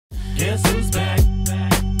Guess who's back?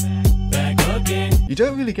 Back again. You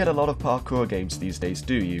don't really get a lot of parkour games these days,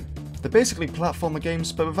 do you? They're basically platformer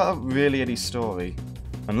games, but without really any story.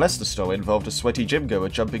 Unless the story involved a sweaty gym-goer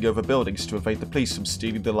jumping over buildings to evade the police from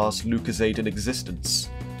stealing the last Lucasade in existence.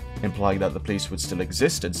 Implying that the police would still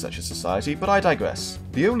exist in such a society, but I digress.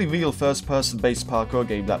 The only real first-person based parkour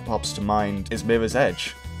game that pops to mind is Mirror's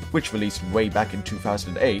Edge, which released way back in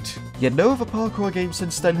 2008, yet no other parkour game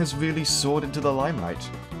since then has really soared into the limelight.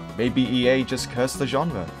 Maybe EA just cursed the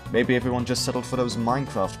genre, maybe everyone just settled for those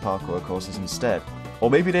Minecraft parkour courses instead.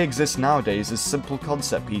 Or maybe they exist nowadays as simple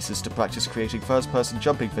concept pieces to practice creating first-person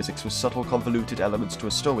jumping physics with subtle convoluted elements to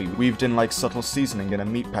a story, weaved in like subtle seasoning in a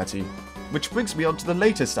meat patty. Which brings me on to the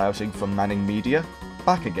latest outing from Manning Media,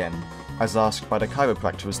 Back Again, as asked by the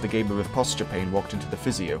chiropractor as the gamer with posture pain walked into the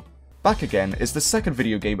physio. Back Again is the second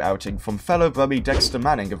video game outing from fellow brummy Dexter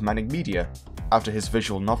Manning of Manning Media, after his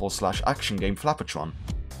visual novel/action game Flappatron.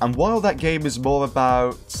 And while that game is more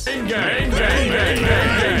about...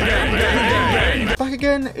 Back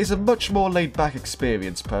Again is a much more laid-back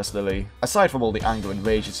experience, personally. Aside from all the anger and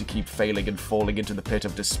rage as you keep failing and falling into the pit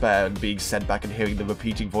of despair and being sent back and hearing the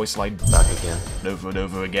repeating voice line "Back again" over and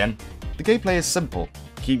over again. The gameplay is simple.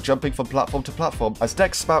 Keep jumping from platform to platform as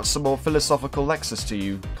Dex spouts some more philosophical lectures to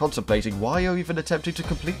you, contemplating why you're even attempting to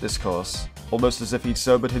complete this course. Almost as if he'd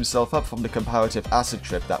sobered himself up from the comparative acid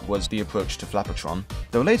trip that was the approach to Flappatron.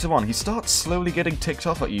 Though later on, he starts slowly getting ticked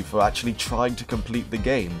off at you for actually trying to complete the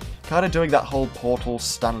game. Kinda doing that whole Portal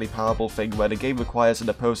Stanley Parable thing where the game requires an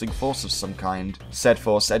opposing force of some kind. Said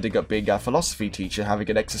force ending up being our philosophy teacher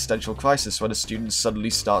having an existential crisis when a student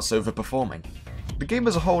suddenly starts overperforming. The game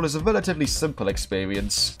as a whole is a relatively simple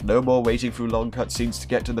experience. No more waiting through long cutscenes to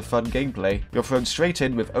get to the fun gameplay. You're thrown straight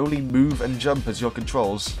in with only move and jump as your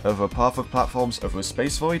controls, over a path of platforms over a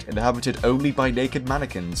space void inhabited only by naked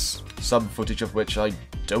mannequins, some footage of which I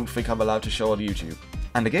don't think I'm allowed to show on YouTube.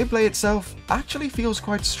 And the gameplay itself actually feels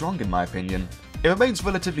quite strong in my opinion. It remains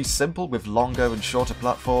relatively simple with longer and shorter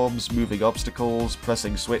platforms, moving obstacles,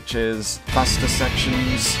 pressing switches, faster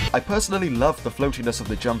sections. I personally love the floatiness of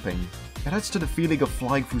the jumping. It adds to the feeling of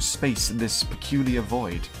flying through space in this peculiar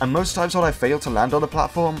void. And most times when I fail to land on a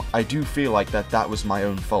platform, I do feel like that was my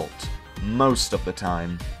own fault. Most of the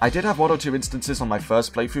time. I did have one or two instances on my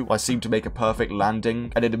first playthrough where I seemed to make a perfect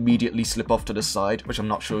landing and then immediately slip off to the side, which I'm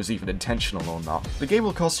not sure is even intentional or not. The game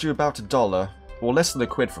will cost you about $1, or less than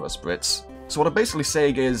 £1 for us Brits. So what I'm basically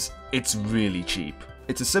saying is, it's really cheap.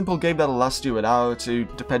 It's a simple game that'll last you an hour or two,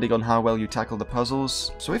 depending on how well you tackle the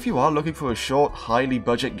puzzles. So if you are looking for a short, highly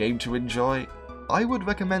budget game to enjoy, I would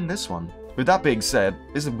recommend this one. With that being said,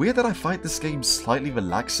 is it weird that I find this game slightly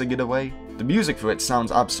relaxing in a way? The music for it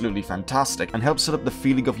sounds absolutely fantastic and helps set up the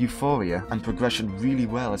feeling of euphoria and progression really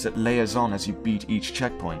well as it layers on as you beat each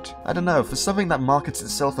checkpoint. I don't know, for something that markets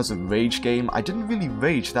itself as a rage game, I didn't really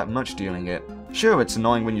rage that much during it. Sure, it's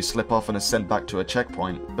annoying when you slip off and are sent back to a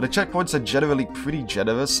checkpoint, but the checkpoints are generally pretty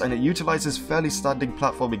generous and it utilizes fairly standing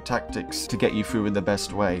platforming tactics to get you through in the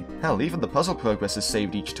best way. Hell, even the puzzle progress is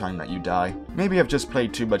saved each time that you die. Maybe I've just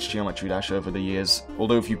played too much Geometry Dash over the years,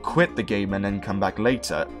 although if you quit the game and then come back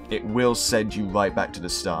later, it will send you right back to the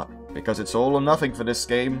start. Because it's all or nothing for this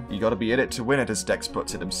game, you gotta be in it to win it as Dex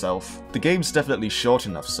puts it himself. The game's definitely short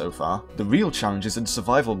enough so far. The real challenge is in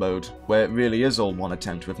survival mode, where it really is all one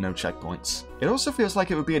attempt with no checkpoints. It also feels like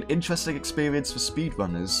it would be an interesting experience for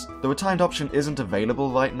speedrunners, though a timed option isn't available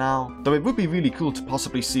right now, though it would be really cool to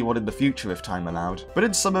possibly see one in the future if time allowed. But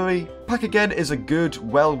in summary, Back Again is a good,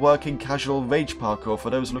 well-working casual rage parkour for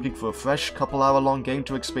those looking for a fresh couple-hour-long game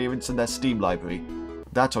to experience in their Steam library.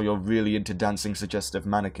 That or you're really into dancing suggestive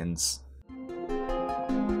mannequins.